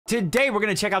Today, we're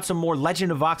gonna check out some more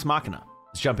Legend of Vox Machina.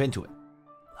 Let's jump into it.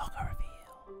 Logo reveal.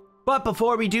 But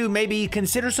before we do, maybe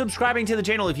consider subscribing to the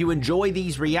channel if you enjoy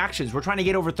these reactions. We're trying to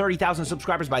get over 30,000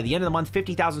 subscribers by the end of the month,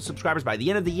 50,000 subscribers by the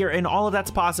end of the year, and all of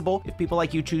that's possible if people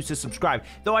like you choose to subscribe.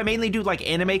 Though I mainly do like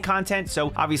anime content,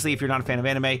 so obviously if you're not a fan of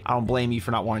anime, I don't blame you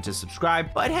for not wanting to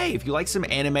subscribe. But hey, if you like some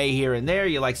anime here and there,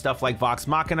 you like stuff like Vox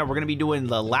Machina, we're gonna be doing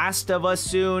The Last of Us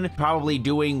soon, probably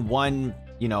doing one,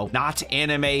 you know, not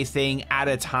anime thing at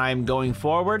a time going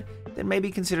forward, then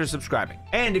maybe consider subscribing.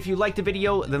 And if you liked the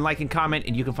video, then like and comment,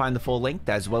 and you can find the full link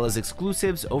as well as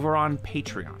exclusives over on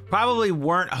Patreon. Probably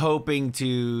weren't hoping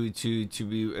to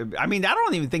be, I mean, I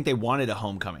don't even think they wanted a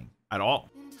homecoming at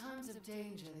all. In times of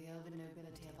danger, the elven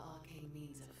nobility have arcane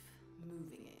means of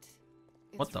moving it.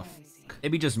 What the f?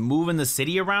 Maybe just moving the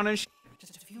city around and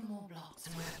Just a few more blocks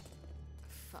and we're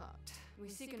fucked. We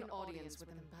seek an audience with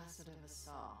Ambassador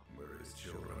Vassar. Where is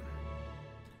children?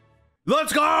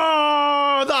 Let's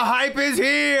go! The hype is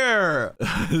here!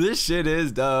 This shit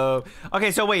is dope. Okay,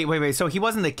 so wait. So he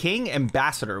wasn't the king?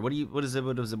 Ambassador. What is it?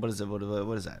 What is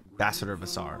that? Ambassador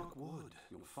Vassar. Wood.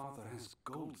 Your father has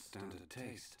gold standard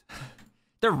taste.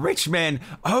 The rich man.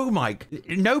 Oh my,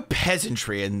 no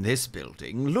peasantry in this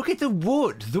building. Look at the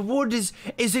wood. The wood is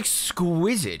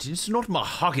exquisite. It's not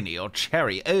mahogany or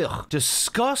cherry. Ugh,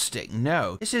 disgusting.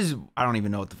 No, this is, I don't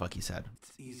even know what the fuck he said.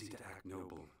 It's easy to act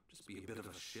noble. Just be a bit of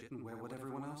a shit and wear what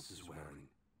everyone else is wearing.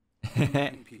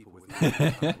 Many people with no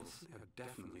titles are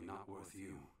definitely not worth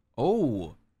you.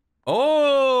 Oh,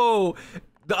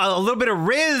 a little bit of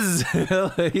Riz.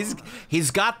 he's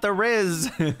got the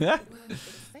Riz. Who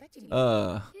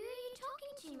are you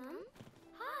talking to, Mum?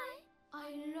 Hi. I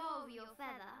love your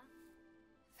feather.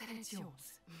 Then it's yours.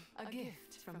 A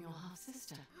gift from your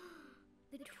half-sister.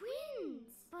 The twins.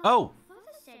 But Oh. Father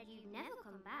said you'd never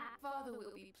come back. Father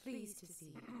will be pleased to see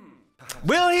you.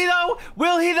 Will he though?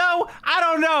 Will he though? I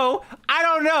don't know. I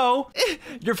don't know.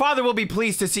 Your father will be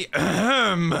pleased to see.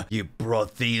 You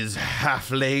brought these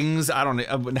halflings. I don't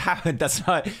know. That's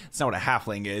not what a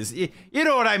halfling is. You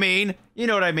know what I mean. You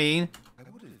know what I mean. I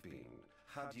would have been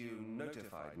had you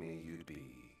notified me you'd be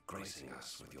gracing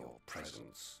us with your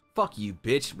presence. Fuck you,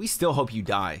 bitch. We still hope you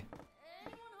die.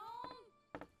 Anyone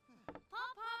home?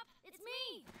 Pop, it's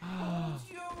me.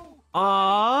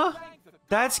 Aww,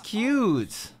 that's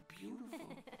cute.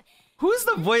 Who's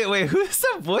the voice? Wait, who's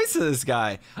the voice of this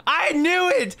guy? I knew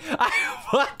it. I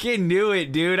fucking knew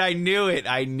it, dude. I knew it.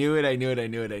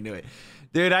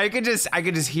 Dude, I could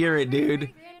just hear it,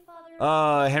 dude.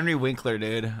 Henry Winkler,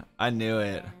 dude. I knew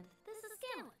it. This is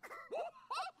Scanlan.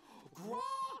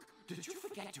 Grog, did you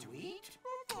forget to eat?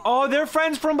 Oh, they're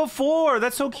friends from before.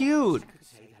 That's so cute. I could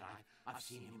say that I've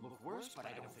seen him look worse, but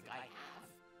I don't think I have.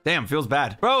 Damn, feels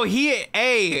bad. Bro,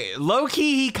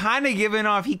 low-key, he kind of giving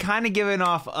off,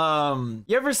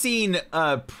 you ever seen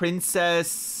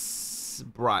Princess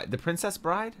Bride? The Princess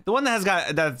Bride? The one that's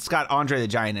got Andre the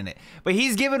Giant in it. But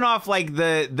he's giving off like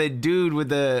the dude with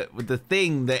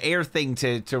the air thing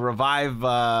to revive,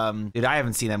 dude, I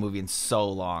haven't seen that movie in so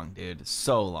long, dude.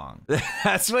 So long.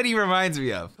 That's what he reminds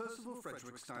me of. Percival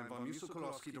Frederickstein von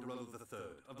Musokolowski de Rollo III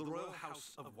of the Royal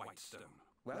House of Whitestone.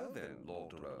 Well then, Lord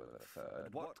de Rollo III,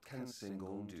 what can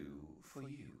Singorn do for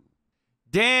you?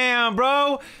 Damn,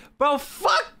 bro,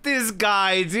 fuck this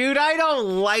guy, dude. I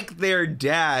don't like their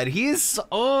dad. He's,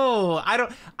 I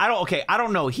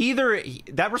don't know.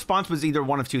 That response was either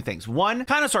one of two things. One,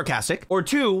 kind of sarcastic, or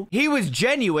two, he was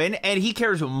genuine and he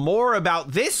cares more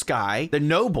about this guy, the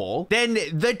noble, than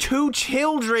the two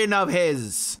children of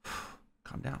his.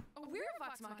 Calm down. Oh, we're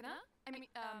Vox Machina. I mean,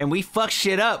 And we fuck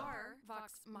shit up.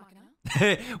 Vox Machina.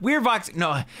 Weird Vox,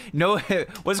 no,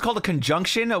 what's it called, a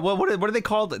conjunction? What are they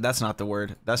called? That's not the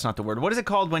word. What is it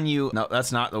called when you, no,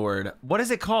 that's not the word. What is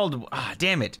it called? Ah,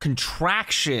 damn it.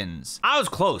 Contractions. I was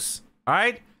close, all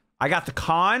right? I got the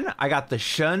con, I got the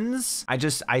shuns.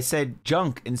 I said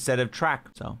junk instead of track,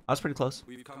 so I was pretty close.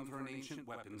 We've come for an ancient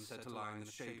weapon set to lie in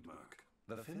the shade murk.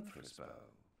 The Finthris bow.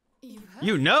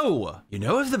 You know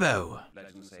of the bow.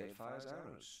 Legends say it fires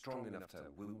arrows strong enough to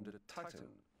wound a titan.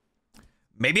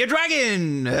 Maybe a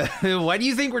dragon. Why do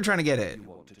you think we're trying to get it? You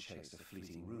want to chase a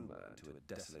fleeting rumor into a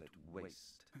desolate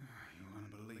waste. You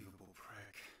unbelievable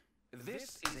prick.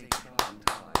 This is a trying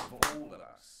time for all of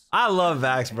us. I love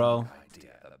Vax, bro.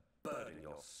 Idea, the burden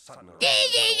your son.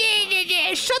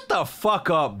 Shut the fuck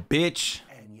up, bitch.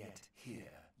 And yet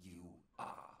here you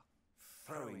are,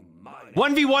 throwing my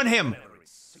 1v1 him.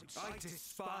 I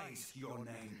despise your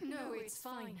name. No, it's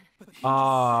fine.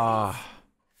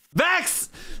 Vax!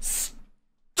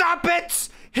 Stop it!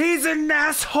 He's an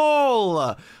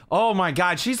asshole! Oh my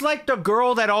god, she's like the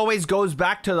girl that always goes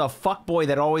back to the fuckboy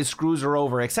that always screws her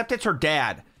over, except it's her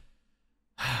dad.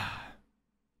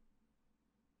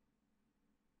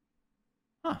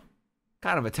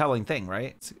 Kind of a telling thing,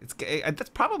 right? That's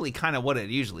probably kind of what it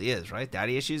usually is, right?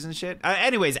 Daddy issues and shit.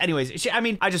 Anyways,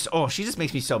 she just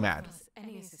makes me so mad.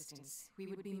 Any assistance, we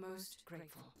would be most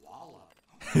grateful.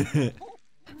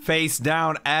 Face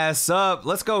down, ass up.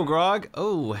 Let's go, Grog.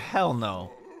 Oh, hell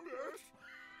no.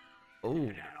 Oh.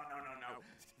 No.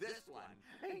 This one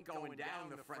ain't going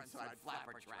down the front side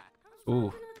flapper track.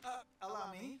 Ooh.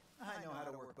 Allow me. I know how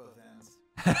to work both ends.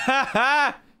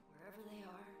 Wherever they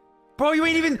are. Bro, you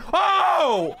ain't even.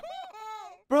 Oh!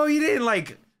 Bro, you didn't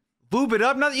like lube it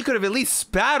up. Not that you could have at least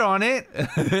spat on it. We'll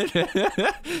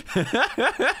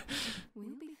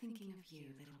be thinking of you,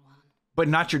 little one. But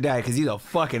not your dad, because he's a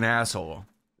fucking asshole.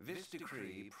 This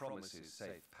decree promises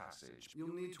safe passage.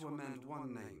 You'll need to amend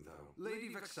one name, though. Lady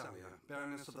Vexalia,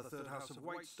 Baroness of the Third House of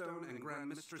Whitestone and Grand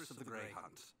Mistress of the Grey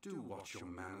Hunt. Do watch your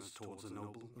manners towards a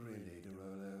noble. Really,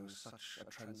 Derolo, such a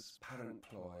transparent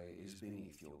ploy is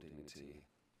beneath your dignity.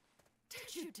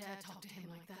 Don't you dare talk to him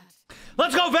like that.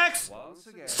 Let's go, Vex! Once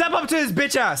again, Step up to his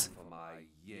bitch ass! for my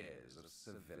years of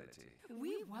civility.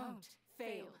 We won't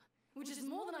fail, which is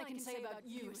more than I can say about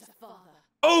you as a father.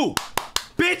 Oh!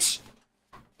 Bitch!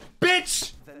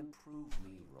 Bitch! Then prove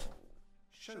me wrong.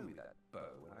 Show me that bow,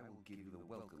 and I will give you the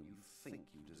welcome you think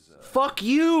you deserve. Fuck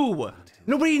you!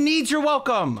 Nobody needs your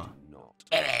welcome! Not.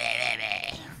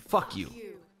 Fuck you.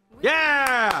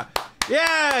 Yeah!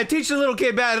 Yeah! Teach the little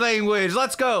kid bad language.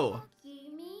 Let's go. You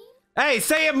mean? Hey,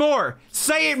 say it more.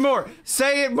 Say it more.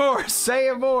 Say it more. Say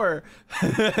it more.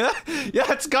 Yeah,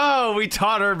 let's go. We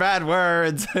taught her bad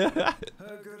words.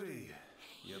 Goody,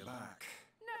 you're back.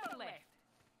 Never left.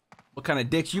 What kind of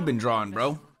dicks you been drawing,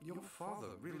 bro? Your father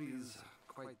really is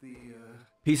quite the,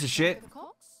 Piece of shit. Of course?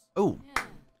 Oh, Yeah,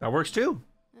 that works too.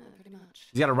 pretty much.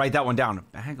 You gotta write that one down.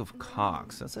 Bag of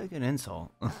cocks. That's like an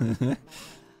insult. Has ever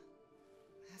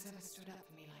stood up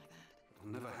for me like that. I'll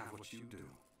never have what you do.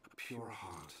 A pure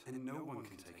heart, and no one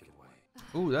can take it away.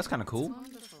 Ooh, that's kind of cool.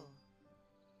 Wonderful.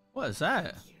 What is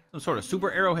that? Some sort of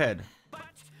super arrowhead. But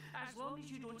as long as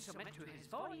you don't submit to his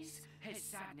voice, his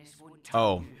sadness won't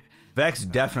Oh, touch you. Vex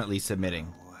definitely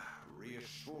submitting.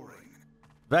 Reassuring.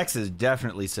 Vex is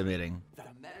definitely submitting. The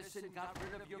medicine got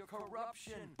rid of your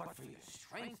corruption, but for your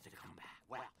strength to come back,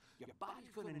 well, your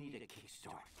body's gonna need a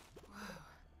kickstart.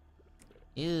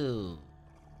 Ew.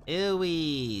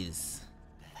 Ewies.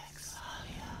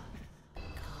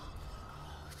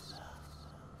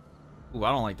 Ooh,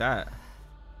 I don't like that.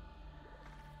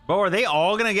 Bro, are they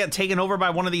all gonna get taken over by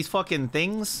one of these fucking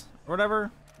things? Or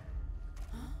whatever?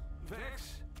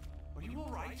 Vex, are you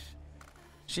alright?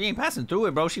 She ain't passing through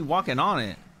it, bro. She walking on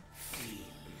it.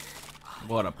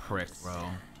 What a prick, bro.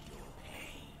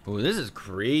 Ooh, this is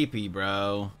creepy,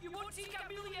 bro. You won't see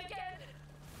Camille again.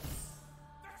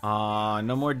 Aw,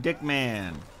 no more dick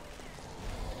man.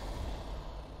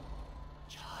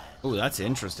 Ooh, that's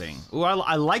interesting. Ooh,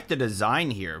 I like the design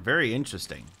here. Very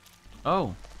interesting.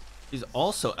 Oh, he's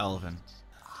also elven.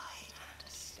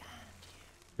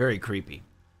 Very creepy.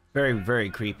 Very, very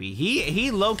creepy.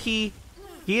 He low-key,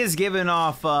 he is giving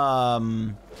off,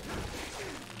 oh,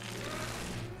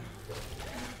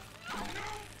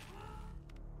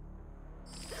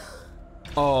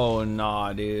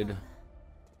 nah, dude.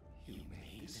 You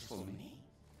made it for me.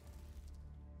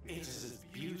 It is as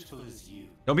beautiful as you.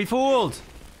 Don't be fooled.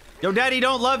 Your daddy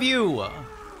don't love you.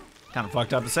 Kind of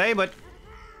fucked up to say, but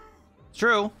it's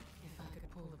true. If I could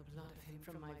pull the blood of him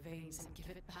from my veins and give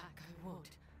it back, I would.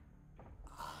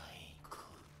 I could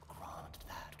grant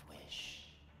that wish.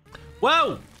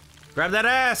 Whoa! Grab that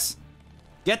ass.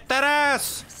 Get that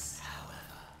ass.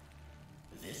 However,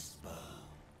 this bow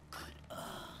could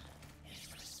earn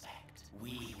his respect.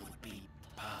 We would be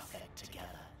perfect together,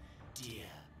 dear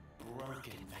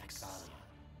broken Vexalia.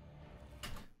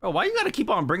 Bro, why you gotta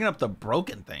keep on bringing up the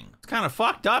broken thing? It's kind of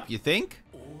fucked up, you think?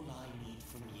 All I need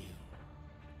from you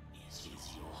is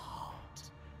your heart.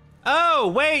 Oh,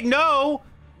 wait, no.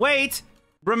 Wait.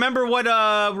 Remember what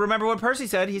Percy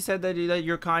said? He said that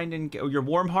you're kind and your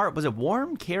warm heart, was it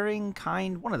warm, caring,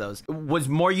 kind, one of those, was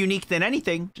more unique than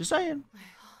anything. Just saying. My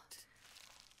heart.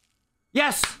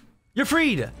 Yes! You're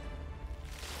freed!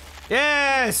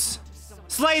 Yes!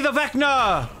 Slay the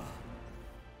Vecna!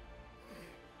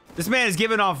 This man is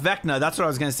giving off Vecna. That's what I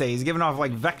was gonna say. He's giving off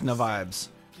like Vecna vibes.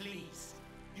 Please,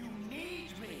 you need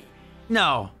me.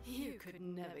 No. You could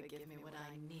never give me what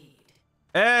I need.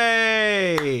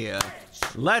 Hey!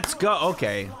 Let's go.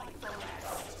 Okay.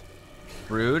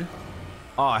 Rude.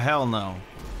 Oh, hell no.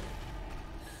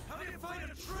 How do you find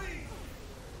a tree?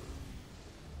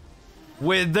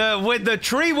 With the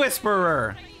tree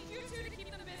whisperer.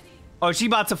 Oh, she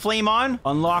about to flame on?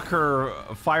 Unlock her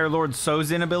Fire Lord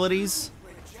Sozin abilities.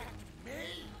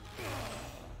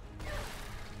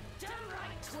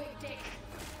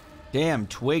 Damn,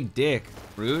 twig dick.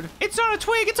 Rude. It's not a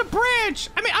twig, it's a branch.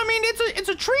 I mean, it's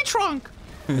a tree trunk.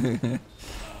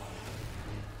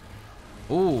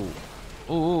 Ooh.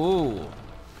 Ooh, ooh.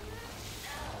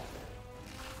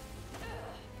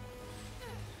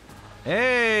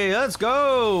 Hey, let's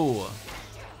go.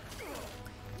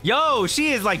 Yo,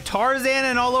 she is like Tarzan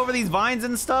and all over these vines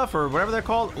and stuff, or whatever they're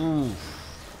called. Ooh.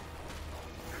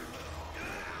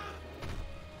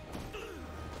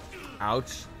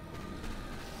 Ouch.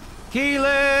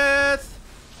 Keyleth!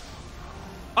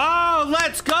 Oh,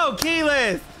 let's go,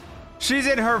 Keyleth! She's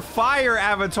in her fire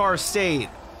avatar state.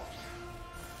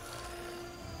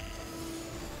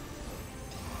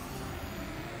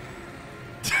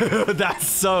 Dude, that's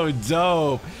so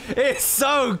dope. It's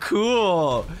so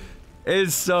cool.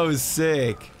 It's so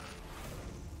sick.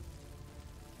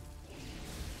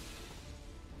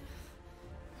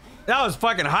 That was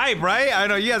fucking hype, right? I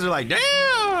know you guys are like,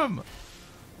 damn!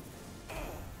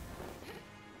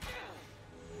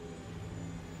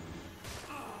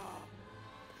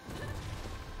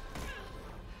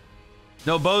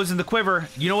 No bows in the quiver.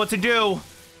 You know what to do.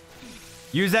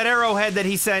 Use that arrowhead that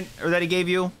he sent, or that he gave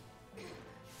you.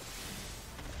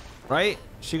 Right?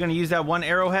 She gonna use that one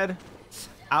arrowhead?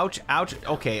 Ouch, ouch.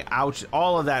 Okay, ouch.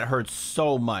 All of that hurts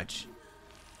so much.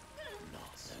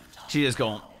 She just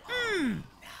going,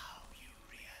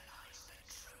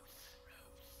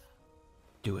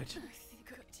 Do it. I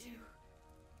think I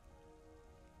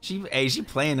do. She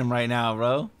playing him right now,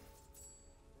 bro.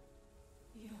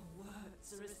 Your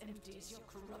words are as empty as your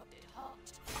corrupted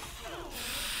heart.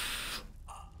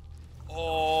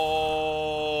 Oh.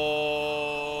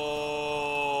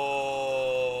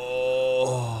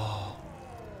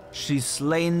 She's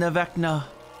slain the Vecna.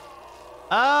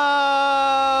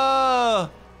 Oh.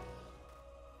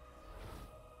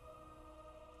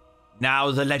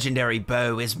 Now the legendary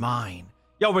bow is mine.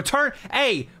 Yo, return.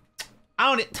 Hey,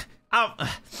 I don't.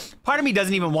 Part of me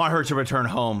doesn't even want her to return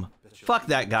home. Fuck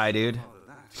that guy, dude.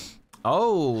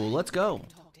 Oh, let's go.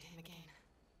 Talk to him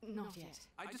again. Not yet.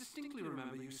 I distinctly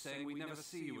remember you saying we'd never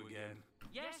see you again.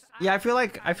 Yes, Yeah, I feel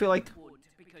like would,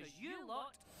 because you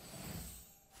lot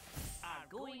are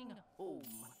going home.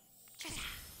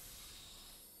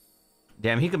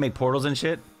 damn, he could make portals and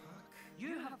shit.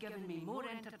 You have given me more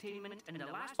entertainment in the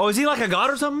last Oh, is he like a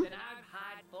god or something? than I've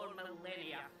had for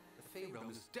millennia. The Fey realm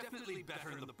is definitely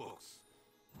better in the books.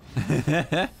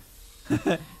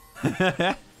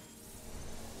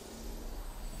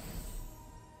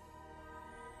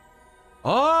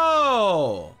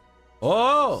 Oh!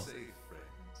 Oh! Safe,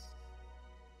 friends.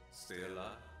 Stay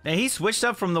alive. And he switched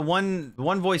up from the one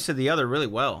voice to the other really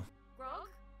well. Grog?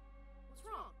 What's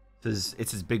wrong?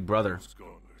 It's his big brother. Those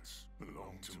gauntlets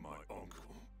belong to my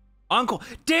uncle. Uncle,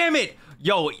 damn it!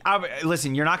 Yo,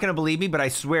 listen, you're not gonna believe me, but I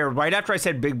swear, right after I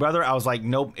said big brother, I was like,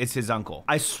 nope, it's his uncle.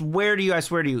 I swear to you,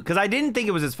 because I didn't think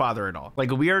it was his father at all. Like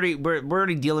we're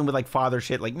already dealing with like father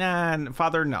shit. Like, nah,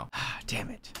 father, no. Damn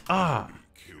it. Ah.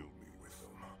 Kill me with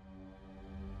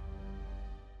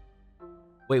them.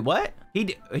 Wait, what? He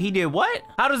did what?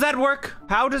 How does that work?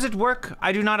 How does it work?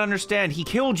 I do not understand. He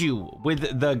killed you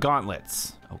with the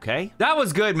gauntlets. Okay. That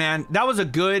was good, man. That was a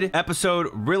good episode.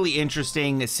 Really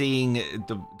interesting seeing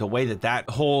the way that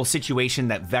whole situation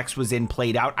that Vex was in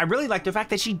played out. I really like the fact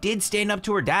that she did stand up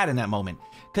to her dad in that moment,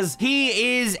 because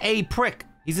he is a prick.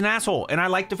 He's an asshole. And I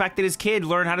like the fact that his kid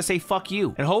learned how to say fuck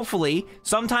you. And hopefully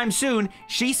sometime soon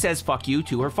she says fuck you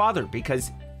to her father,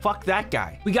 because fuck that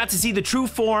guy. We got to see the true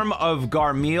form of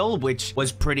Garmiel, which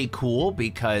was pretty cool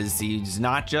because he's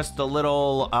not just a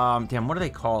little, damn, what are they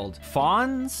called?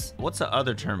 Fawns? What's the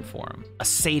other term for him? A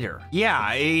satyr.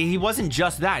 Yeah, he wasn't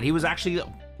just that. He was actually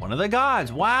one of the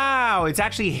gods. Wow, it's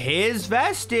actually his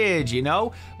vestige, you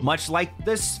know? Much like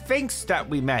the Sphinx that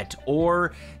we met,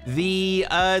 or the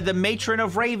matron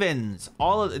of ravens.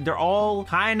 They're all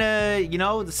kind of, you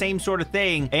know, the same sort of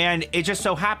thing. And it just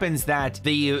so happens that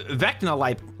the Vecna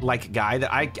like guy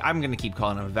that I'm gonna keep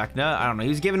calling him Vecna. I don't know. He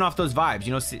was giving off those vibes,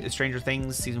 you know, Stranger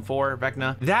Things season 4,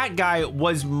 Vecna. That guy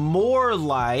was more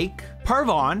like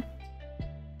Pervon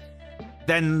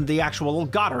than the actual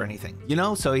god or anything, you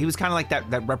know? So he was kind of like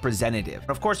that representative.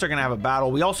 Of course, they're gonna have a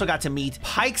battle. We also got to meet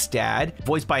Pike's dad,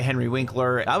 voiced by Henry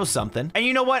Winkler. That was something. And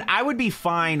you know what? I would be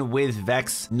fine with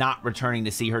Vex not returning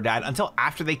to see her dad until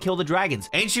after they kill the dragons.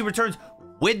 And she returns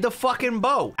with the fucking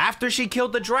bow after she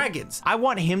killed the dragons. I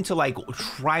want him to like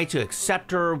try to accept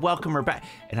her, welcome her back,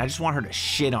 and I just want her to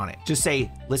shit on it. Just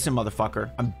say, listen, motherfucker,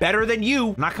 I'm better than you.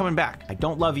 I'm not coming back. I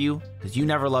don't love you because you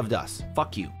never loved us.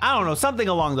 Fuck you. I don't know, something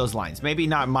along those lines. Maybe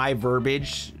not my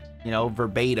verbiage you know,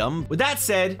 verbatim. With that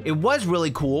said, it was really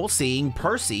cool seeing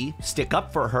Percy stick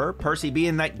up for her. Percy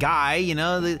being that guy, you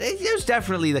know, there's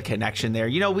definitely the connection there.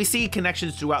 You know, we see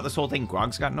connections throughout this whole thing.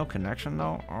 Grog's got no connection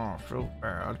though. Oh, so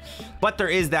bad. But there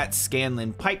is that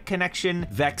Scanlan Pike connection,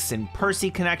 Vex and Percy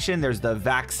connection. There's the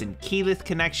Vax and Keyleth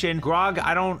connection. Grog,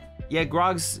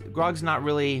 Grog's not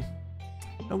really,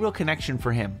 no real connection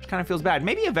for him. Which kind of feels bad.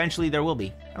 Maybe eventually there will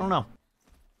be. I don't know.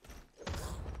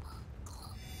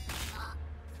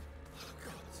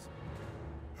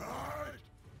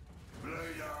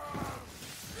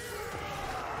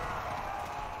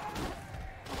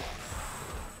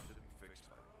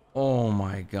 Oh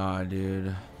my god,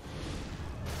 dude.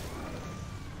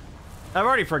 I've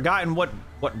already forgotten what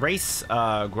race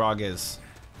Grog is.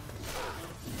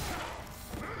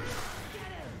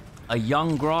 A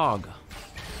young Grog.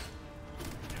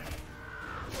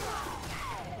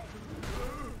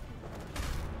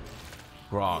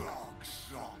 Grog.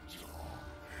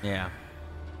 Yeah.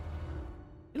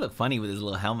 He looked funny with his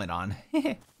little helmet on.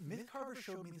 Mythcarver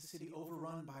showed me the city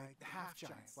overrun by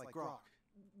half-giants like Grog.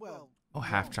 Well... Oh,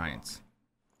 half-giants.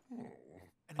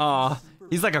 Aw,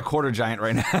 he's like a quarter giant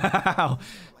right now.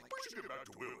 We should get back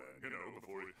to Will then, you know,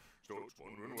 before he starts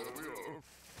wondering where we are.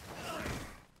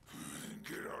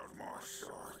 Get out of my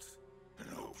sight, and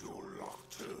hope your luck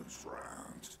turns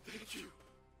round.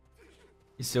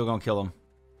 He's still gonna kill him.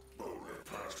 Boulder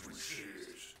past with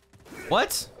shears.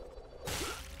 What?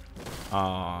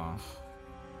 Aw.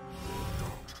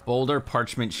 Boulder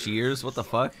parchment shears? What the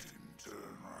fuck?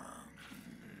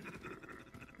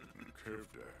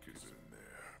 Kevdak is in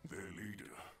there. Their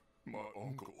leader, my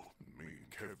uncle. Me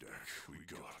and Kevdak, we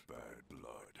got bad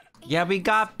blood. Yeah, we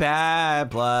got bad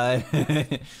blood. I didn't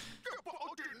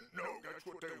know that's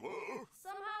what they were.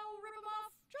 Somehow rip him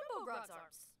off Jumbo Grog's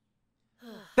arms.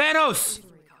 Thanos!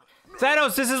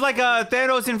 Thanos, this is like a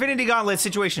Thanos Infinity Gauntlet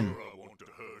situation. I want to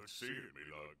hurt seeing me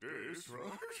like this, right?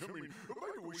 I mean,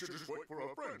 maybe we should just wait for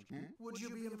our friends. Would you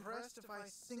be impressed if I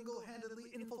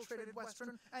single-handedly infiltrated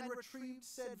Western and retrieved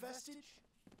said vestige?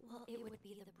 Well, it would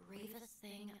be the bravest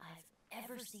thing I've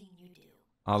ever seen you do.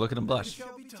 Oh, look at him It blush.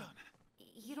 shall be done.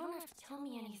 You don't have to tell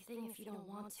me anything if you don't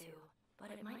want to,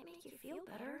 but it might make you feel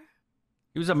better.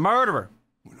 He was a murderer.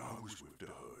 When I was with the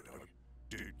Hood, I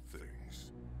did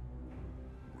things.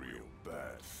 Real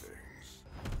bad things.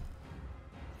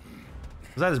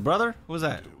 Was that his brother? Who was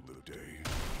that? Till the day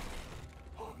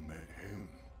I met him.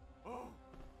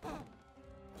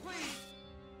 Please,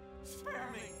 spare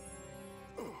me.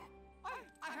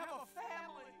 I have a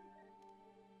family.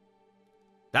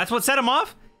 That's what set him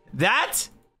off? The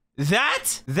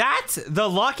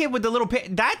locket with the little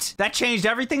pin, that changed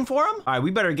everything for him? All right,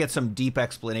 we better get some deep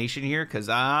explanation here, because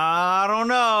I don't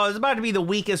know. It's about to be the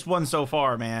weakest one so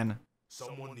far, man.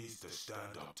 Someone needs to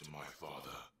stand up to my father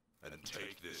and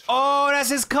take this. Oh, that's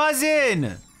his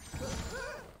cousin.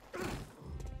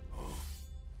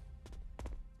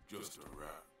 Just a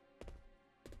rat.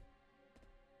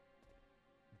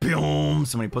 Boom.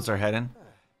 Somebody puts their head in.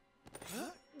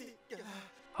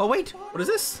 Oh, wait. What is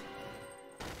this?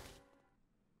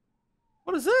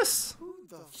 What is this? Who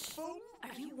the fuck?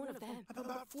 Are you one of them? I'm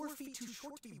about 4 feet too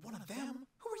short to be one of them.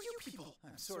 Who are you people?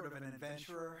 I'm sort of an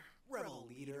adventurer, rebel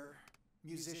leader,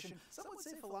 musician, some would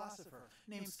say philosopher,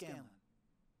 named Scanlan.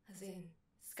 As in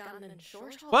Scotland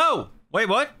Short? Whoa. Wait,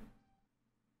 what?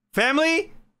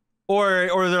 Family? Or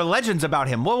are there legends about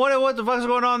him? What the fuck's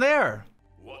going on there?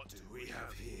 What do we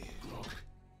have here, Grog?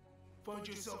 Find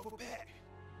yourself a pet.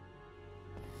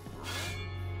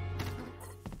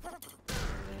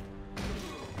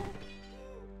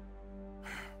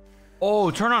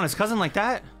 Oh, turn on his cousin like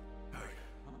that? Hey,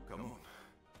 come on.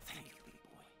 Thank you, big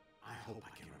boy. I hope I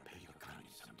can repay your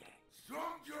kindness someday.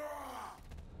 Stronger!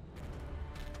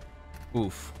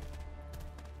 Oof.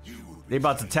 You would They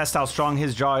about to test how strong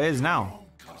his jaw is now.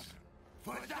 cousin.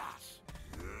 For that.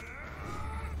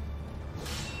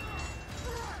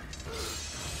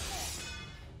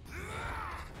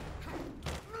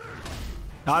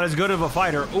 Not as good of a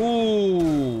fighter.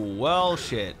 Ooh, well,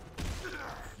 shit.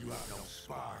 You have no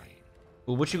spine.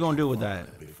 Well, what you gonna do with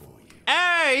that? Before you.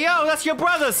 Hey, yo, that's your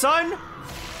brother, son.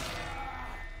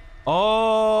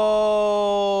 Oh.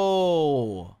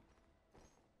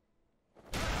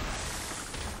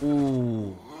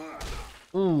 Ooh.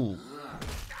 Ooh.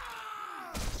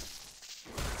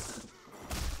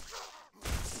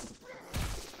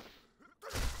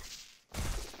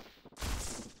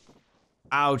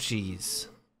 Ouchies.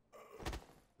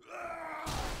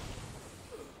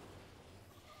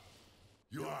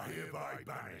 You are hereby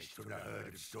banished from the herd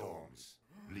of storms.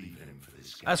 Leave him for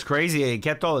this game. That's crazy. He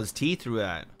kept all his teeth through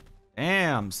that.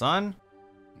 Damn, son.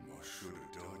 I should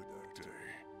have died that day.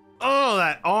 Oh,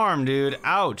 that arm, dude.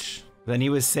 Ouch. Then he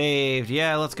was saved.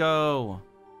 Yeah, let's go.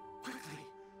 Quickly,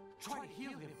 try to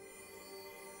heal him.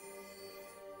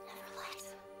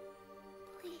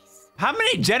 Please. How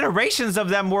many generations of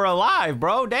them were alive,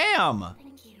 bro? Damn.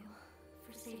 Thank you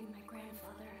for saving my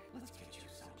grandfather. Let's get you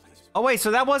someplace. Oh, wait,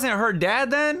 so that wasn't her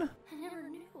dad then? I never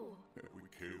knew. That we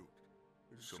killed,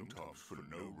 sometimes for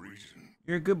no reason.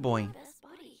 You're a good boy. Best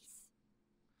buddies.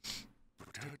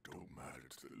 But that don't matter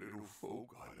to the little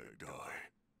folk I let die.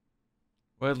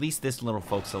 Well, at least this little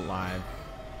folk's alive.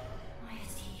 Why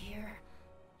is he here?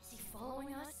 Is he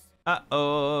following us?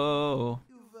 Uh-oh.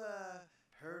 You've,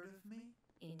 heard of me?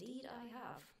 Indeed, I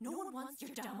have. No one wants your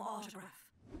damn autograph.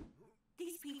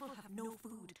 These people have no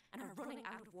food and are running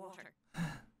out of water.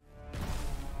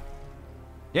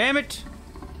 Damn it.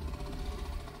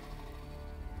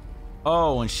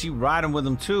 Oh, and she riding with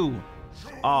him too.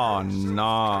 Oh,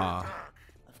 nah.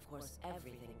 Of course,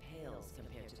 everything pales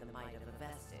compared to the might of a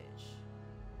vestige.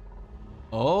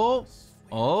 Oh.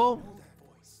 Oh. Know that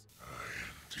voice.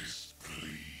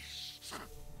 Displeased.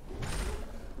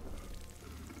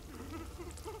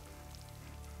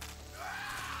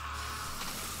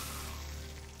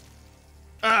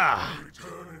 Ah.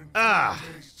 Returning Ah.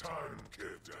 next time,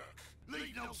 Kevdak.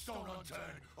 Leave no stone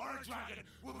unturned, or a dragon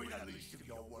will be the least of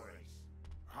your worries.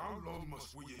 How long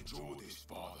must we endure this,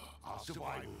 Father? Our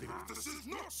survival This is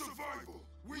not survival.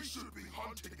 We should be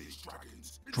hunting these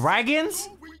dragons. It's Dragons?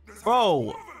 no weakness of Bro.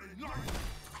 groveling life.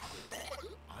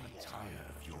 I'm tired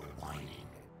of your whining.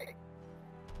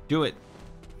 Do it.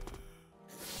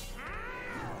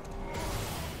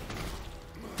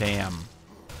 Damn.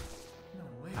 No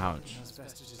way. Ouch. Those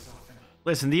vestiges off him.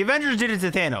 Listen, the Avengers did it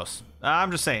to Thanos.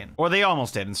 I'm just saying. Or they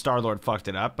almost did, and Star-Lord fucked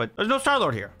it up, but there's no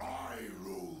Star-Lord here. I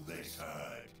rule this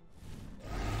herd.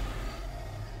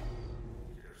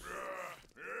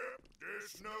 Yep,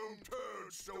 this gnome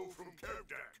turd stole from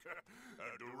Kevdak.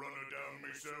 Had to run her down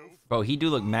myself. Bro, he do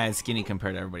look mad skinny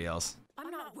compared to everybody else. I'm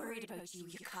not worried about you,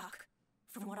 you cock.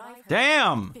 From what I've heard,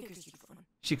 Damn! figures you'd run.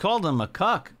 She called him a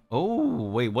cuck. Oh,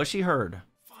 wait, what she heard?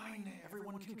 Fine,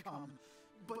 everyone can come,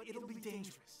 but it'll be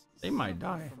dangerous. They might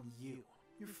die. From you,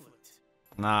 your flute.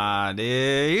 Nah,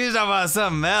 dude, you was talking about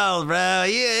something else, bro.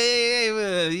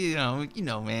 Yeah, you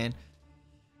know, man.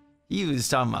 He was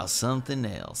talking about something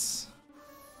else.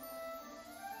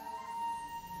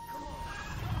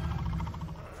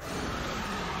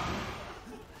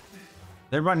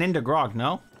 They run into Grog,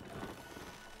 no?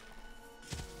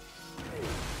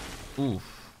 Oof.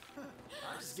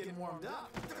 I'm just getting warmed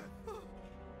up.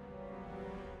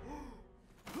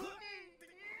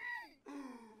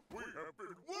 We have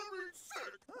been worried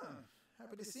sick. Huh.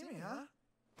 Happy to see me, huh?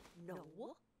 No.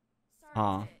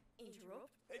 Huh. Interrupt.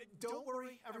 Don't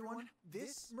worry, everyone.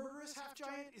 This murderous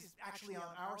half-giant is actually on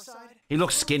our side. He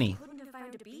looks skinny. Couldn't have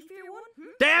found a beefier one?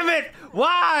 Damn it!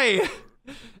 Why?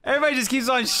 Everybody just keeps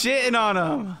on shitting on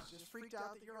him. Just freaked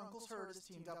out that your uncle's herd is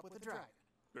teamed up with a dragon.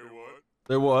 They what?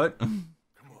 They're what? Come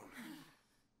on.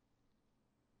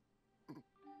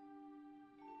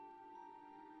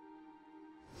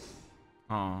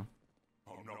 Oh.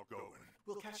 I'm not going.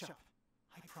 We'll catch up.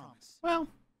 I promise. Well.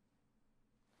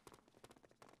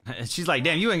 She's like,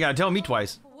 damn, you ain't gotta tell me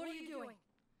twice. What are you doing?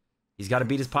 He's gotta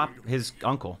beat his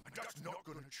uncle. That's not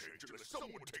gonna change unless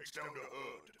someone takes down the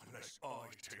herd. Unless I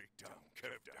take down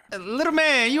Kevdak. Little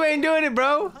man, you ain't doing it,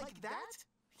 bro. Like that?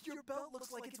 Your belt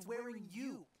looks like it's wearing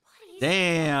you.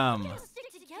 Damn.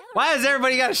 Stick together. Why has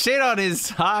everybody got shit on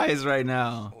his eyes right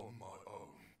now? On my own.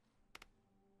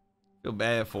 Feel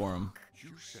bad for him. You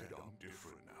said I'm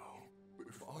different now. But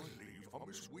if I leave, I'm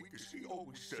as weak as he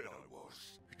always said I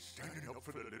was. It's standing up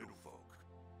for the little folk.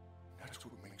 That's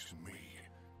what makes me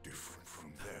different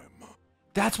from them.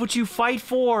 That's what you fight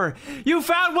for. You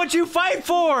found what you fight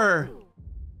for.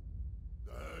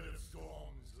 The herd of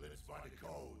storms lives by the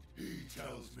code. He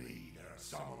tells me there are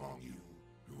some among you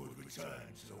who would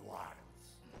return to the wilds.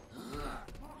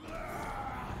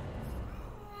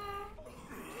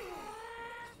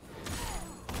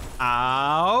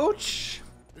 Ouch.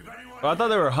 Bro, I thought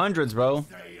there were hundreds, bro.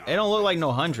 They don't look like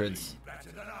no hundreds.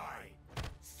 Better than I.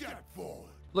 Step forward.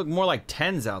 Look more like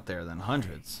tens out there than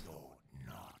hundreds. You're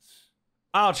nuts.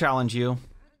 I'll challenge you.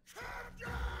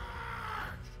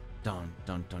 Dun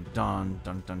dun dun dun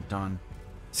dun dun dun.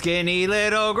 Skinny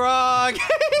little Grog.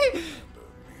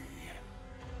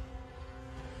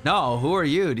 No, who are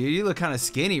you, dude? You look kind of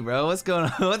skinny, bro. What's going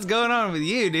on? What's going on with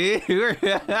you, dude?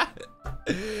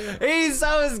 He's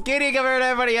so skinny compared to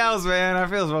everybody else, man.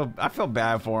 I feel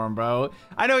bad for him, bro.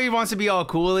 I know he wants to be all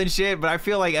cool and shit, but I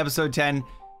feel like episode 10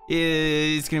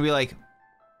 is gonna be like,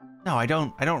 no, I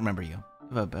don't remember you.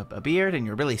 a beard and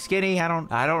you're really skinny. I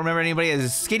don't remember anybody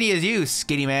as skinny as you,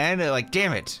 skinny man. Like,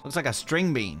 damn it. Looks like a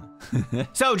string bean.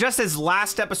 So just as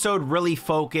last episode really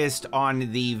focused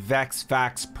on the Vex,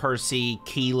 Vax, Percy,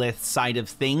 Keyleth side of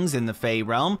things in the Fey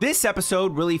realm, this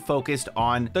episode really focused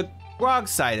on the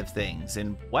GROGS side of things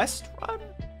in Westrun?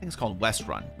 I think it's called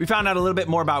Westrun. We found out a little bit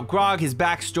more about Grog, his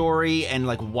backstory, and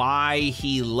like why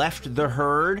he left the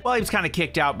herd. Well, he was kind of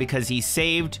kicked out because he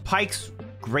saved Pike's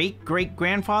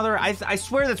great-great-grandfather. I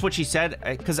swear that's what she said,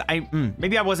 because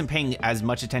maybe I wasn't paying as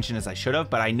much attention as I should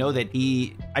have, but I know that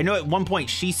I know at one point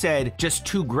she said just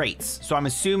two greats, so I'm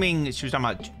assuming she was talking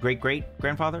about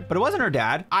great-great-grandfather, but it wasn't her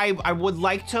dad. I would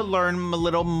like to learn a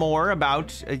little more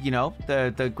about, you know,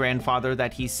 the grandfather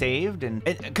that he saved, and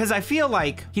because I feel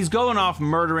like he's going off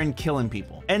murdering, killing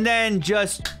people, and then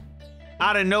just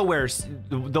out of nowhere,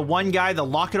 the one guy, the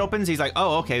locket opens, he's like,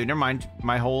 oh, okay, never mind.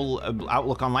 My whole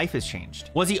outlook on life has changed.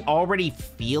 Was he already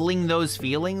feeling those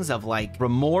feelings of like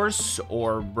remorse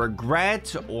or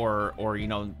regret or you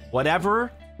know,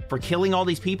 whatever for killing all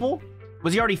these people?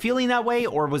 Was he already feeling that way,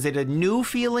 or was it a new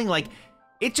feeling? Like,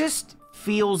 it just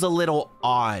feels a little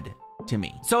odd to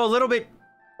me. So a little bit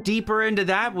deeper into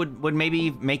that would maybe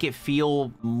make it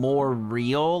feel more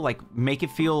real, like make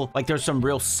it feel like there's some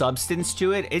real substance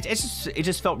to it. It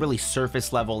just felt really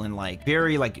surface level and like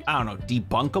very like, I don't know,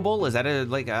 debunkable. Is that a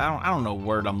like, I don't know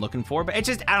word I'm looking for, but it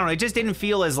just, I don't know, it just didn't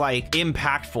feel as like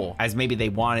impactful as maybe they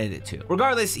wanted it to.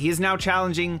 Regardless, he is now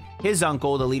challenging his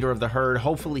uncle, the leader of the herd.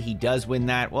 Hopefully he does win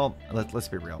that. Well, let's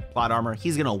be real. Plot armor,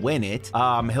 he's gonna win it.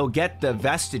 He'll get the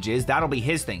vestiges. That'll be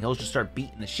his thing. He'll just start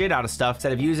beating the shit out of stuff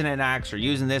instead of using an axe or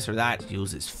using this or that,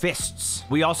 use his fists.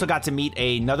 We also got to meet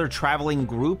another traveling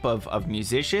group of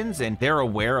musicians, and they're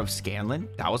aware of Scanlan.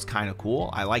 That was kind of cool.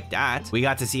 I like that. We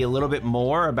got to see a little bit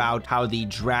more about how the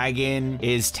dragon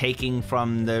is taking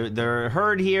from the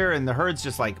herd here, and the herd's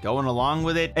just like going along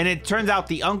with it. And it turns out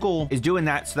the uncle is doing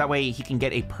that so that way he can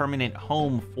get a permanent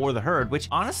home for the herd, which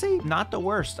honestly, not the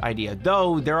worst idea.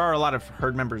 Though there are a lot of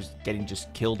herd members getting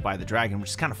just killed by the dragon,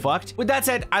 which is kind of fucked. With that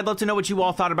said, I'd love to know what you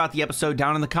all thought about the episode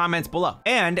down in the comments below.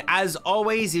 And as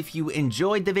always, if you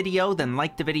enjoyed the video, then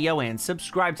like the video and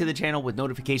subscribe to the channel with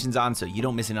notifications on so you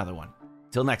don't miss another one.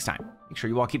 Till next time, make sure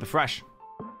you all keep it fresh.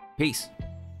 Peace.